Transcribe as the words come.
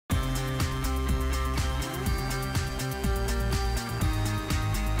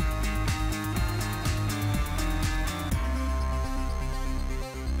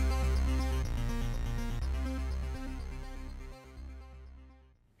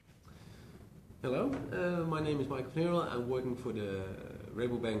Hello, my name is Michael van Heerle. I'm working for the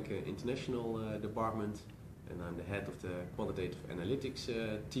Rabobank International department, and I'm the head of the quantitative analytics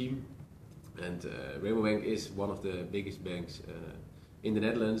team. And Rabobank is one of the biggest banks in the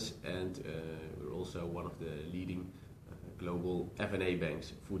Netherlands, and we're also one of the leading global F&A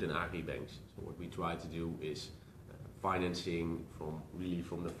banks, food and agri banks. So what we try to do is financing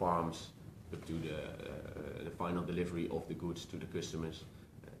from the farms up to the final delivery of the goods to the customers.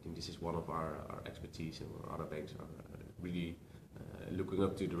 I think this is one of our expertise, and other banks are really looking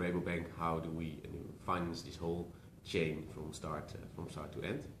up to the Rabobank. How do we finance this whole chain from start to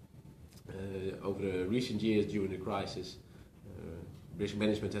end? Over the recent years, during the crisis, risk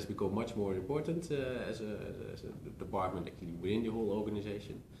management has become much more important as a department actually within the whole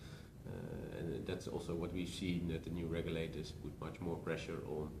organization. And that's also what we've seen, that the new regulators put much more pressure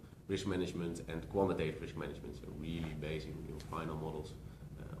on risk management and quantitative risk management, so really basing final models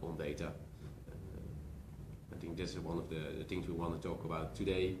on data. I think this is one of the things we want to talk about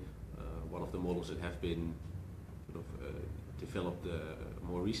today. One of the models that have been developed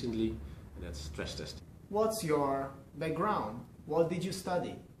more recently, and that's stress testing. What's your background? What did you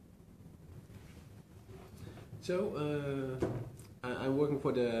study? So I'm working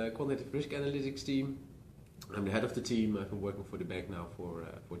for the quantitative risk analytics team. I'm the head of the team. I've been working for the bank now for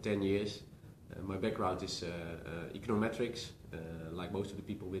 10 years. My background is econometrics, like most of the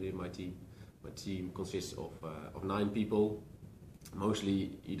people within my team. My team consists of 9 people,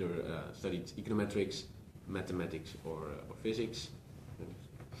 mostly either studied econometrics, mathematics or physics.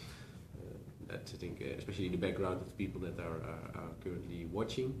 That's, I think, especially the background of the people that are currently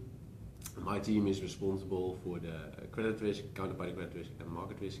watching. My team is responsible for the credit risk, counterparty credit risk and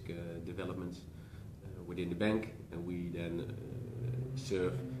market risk developments within the bank, and we then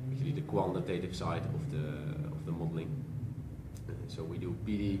serve actually the quantitative side of the modeling. So we do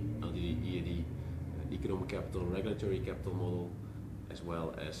PD, LGD, EAD, economic capital, regulatory capital model, as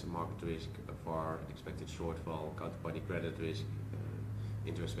well as market risk, VaR, expected shortfall, counterparty credit risk,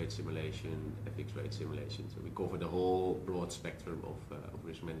 interest rate simulation, FX rate simulation. So we cover the whole broad spectrum of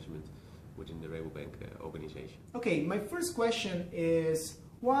risk management within the Rabobank organization. Okay, my first question is,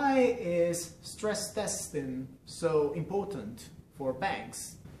 why is stress testing so important for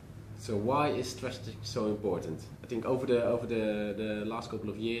banks? So why is stress testing so important? I think over the last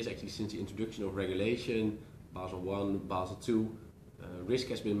couple of years, actually since the introduction of regulation, Basel I, Basel II, risk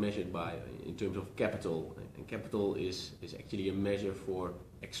has been measured in terms of capital, and capital is actually a measure for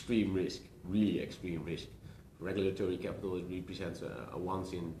extreme risk, really extreme risk. Regulatory capital, it represents a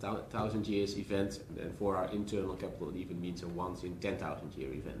once in 1,000 years event, and for our internal capital it even means a once in 10,000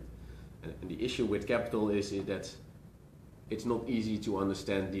 year event. And the issue with capital is that it's not easy to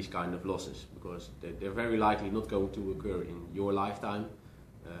understand these kind of losses, because they're very likely not going to occur in your lifetime.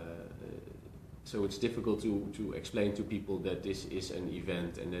 So it's difficult to explain to people that this is an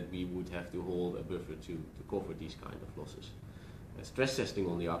event and that we would have to hold a buffer to cover these kind of losses. Stress testing,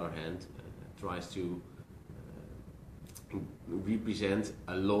 on the other hand, tries to represent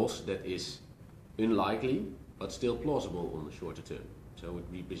a loss that is unlikely but still plausible on the shorter term. So it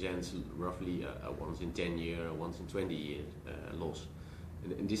represents roughly a once in 10 year, a once in 20 year loss.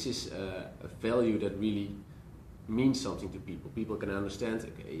 And this is a value that really means something to people. People can understand,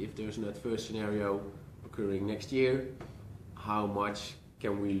 okay, if there's an adverse scenario occurring next year, how much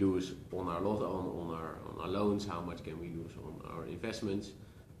can we lose on our loans, how much can we lose on our investments,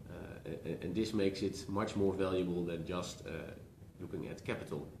 and this makes it much more valuable than just looking at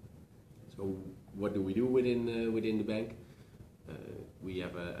capital. So what do we do within the bank? We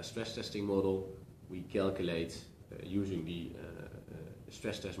have a stress testing model. We calculate using the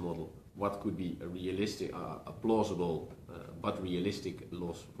stress test model what could be a realistic, a plausible but realistic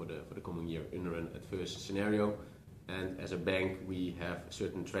loss for the coming year under an adverse scenario. And as a bank, we have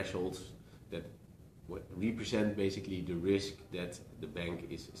certain thresholds that represent basically the risk that the bank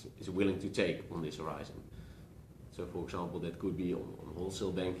is willing to take on this horizon. So, for example, that could be on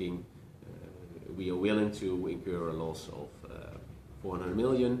wholesale banking. We are willing to incur a loss of 400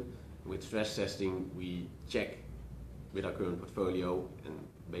 million. With stress testing, we check with our current portfolio, and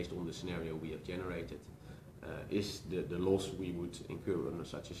based on the scenario we have generated, is the loss we would incur under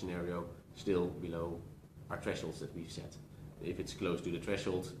such a scenario still below our thresholds that we've set. If it's close to the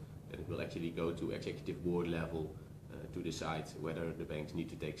threshold, then it will actually go to executive board level to decide whether the banks need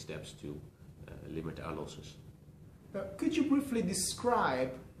to take steps to limit our losses. Could you briefly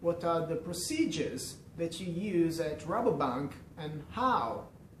describe what are the procedures that you use at Rabobank and how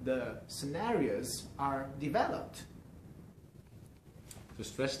the scenarios are developed? For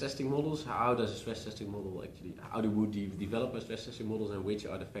stress testing models, how does a stress testing model actually, how would you develop a stress testing models, and which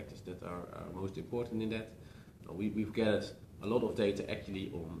are the factors that are most important in that? We've gathered a lot of data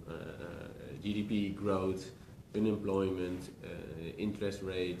actually on GDP growth, unemployment, interest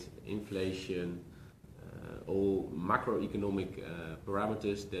rate, inflation, all macroeconomic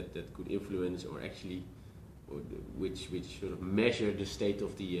parameters that could influence or actually which sort of measure the state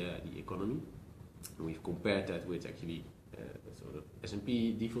of the economy. And we've compared that with actually sort of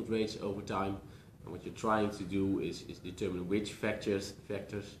S&P default rates over time. And what you're trying to do is determine which factors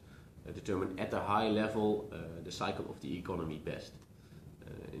determine at a high level the cycle of the economy best.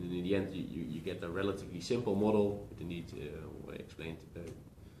 And in the end, you get a relatively simple model. With indeed, I explained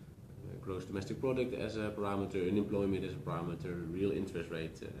gross domestic product as a parameter, unemployment as a parameter, real interest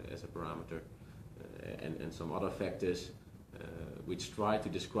rate as a parameter, and some other factors which try to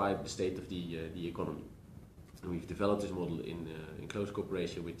describe the state of the economy. And we've developed this model in close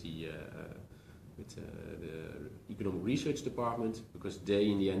cooperation with the economic research department, because they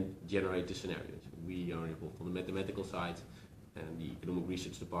in the end generate the scenarios. We are involved on the mathematical side, and the economic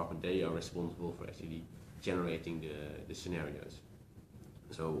research department, they are responsible for actually generating the scenarios.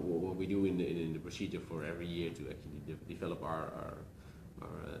 So what we do in the procedure for every year to actually develop our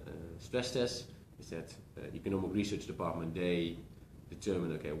stress tests is that the economic research department, they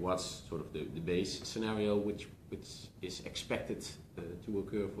determine, okay, what's sort of the base scenario which is expected to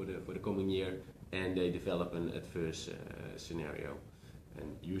occur for the coming year, and they develop an adverse scenario.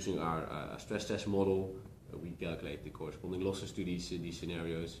 And using our stress test model, we calculate the corresponding losses to these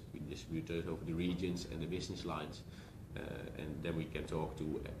scenarios. We distribute those over the regions and the business lines, and then we can talk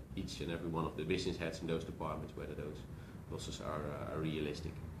to each and every one of the business heads in those departments whether those losses are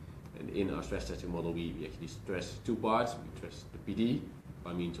realistic. And in our stress testing model, we actually stress two parts. We stress the PD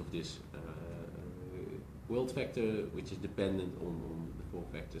by means of this world factor, which is dependent on the four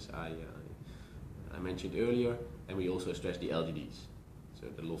factors I mentioned earlier, and we also stress the LGDs, so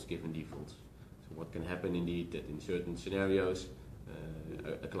the loss given defaults. So what can happen indeed that in certain scenarios,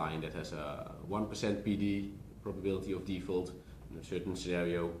 a client that has a 1% PD probability of default, in a certain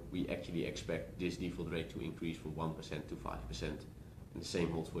scenario we actually expect this default rate to increase from 1% to 5%. And the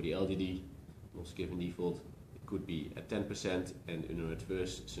same holds for the LGD, loss given default. It could be at 10%, and in an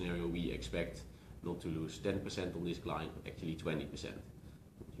adverse scenario we expect not to lose 10% on this client, but actually 20%.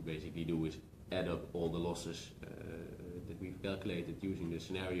 What you basically do is add up all the losses that we've calculated using the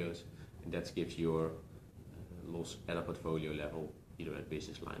scenarios, and that gives your loss at a portfolio level, either at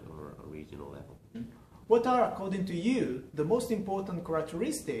business line or a regional level. What are, according to you, the most important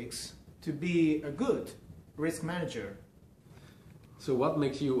characteristics to be a good risk manager? So what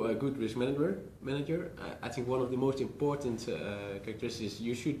makes you a good risk manager? I think one of the most important characteristics is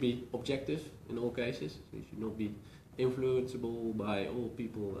you should be objective in all cases. So you should not be influenceable by all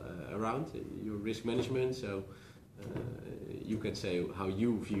people around your risk management. So you can say how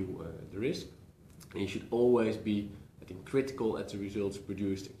you view the risk. And you should always be, I think, critical at the results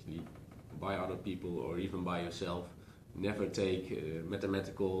produced actually by other people or even by yourself. Never take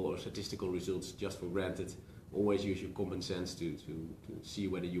mathematical or statistical results just for granted. Always use your common sense to see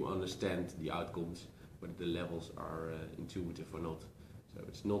whether you understand the outcomes, whether the levels are intuitive or not. So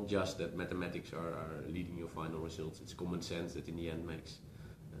it's not just that mathematics are leading your final results, it's common sense that in the end makes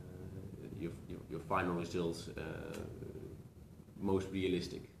your final results most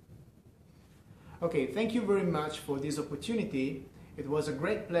realistic. Okay, thank you very much for this opportunity. It was a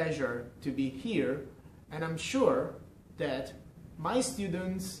great pleasure to be here, and I'm sure that my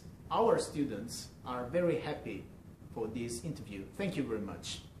students, our students, are very happy for this interview. Thank you very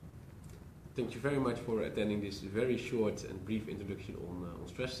much. Thank you very much for attending this very short and brief introduction on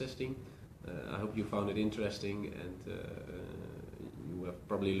stress testing. I hope you found it interesting, and you have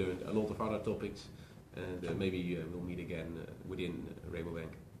probably learned a lot of other topics, and maybe we'll meet again within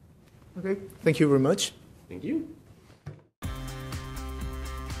Rabobank. Okay, thank you very much. Thank you.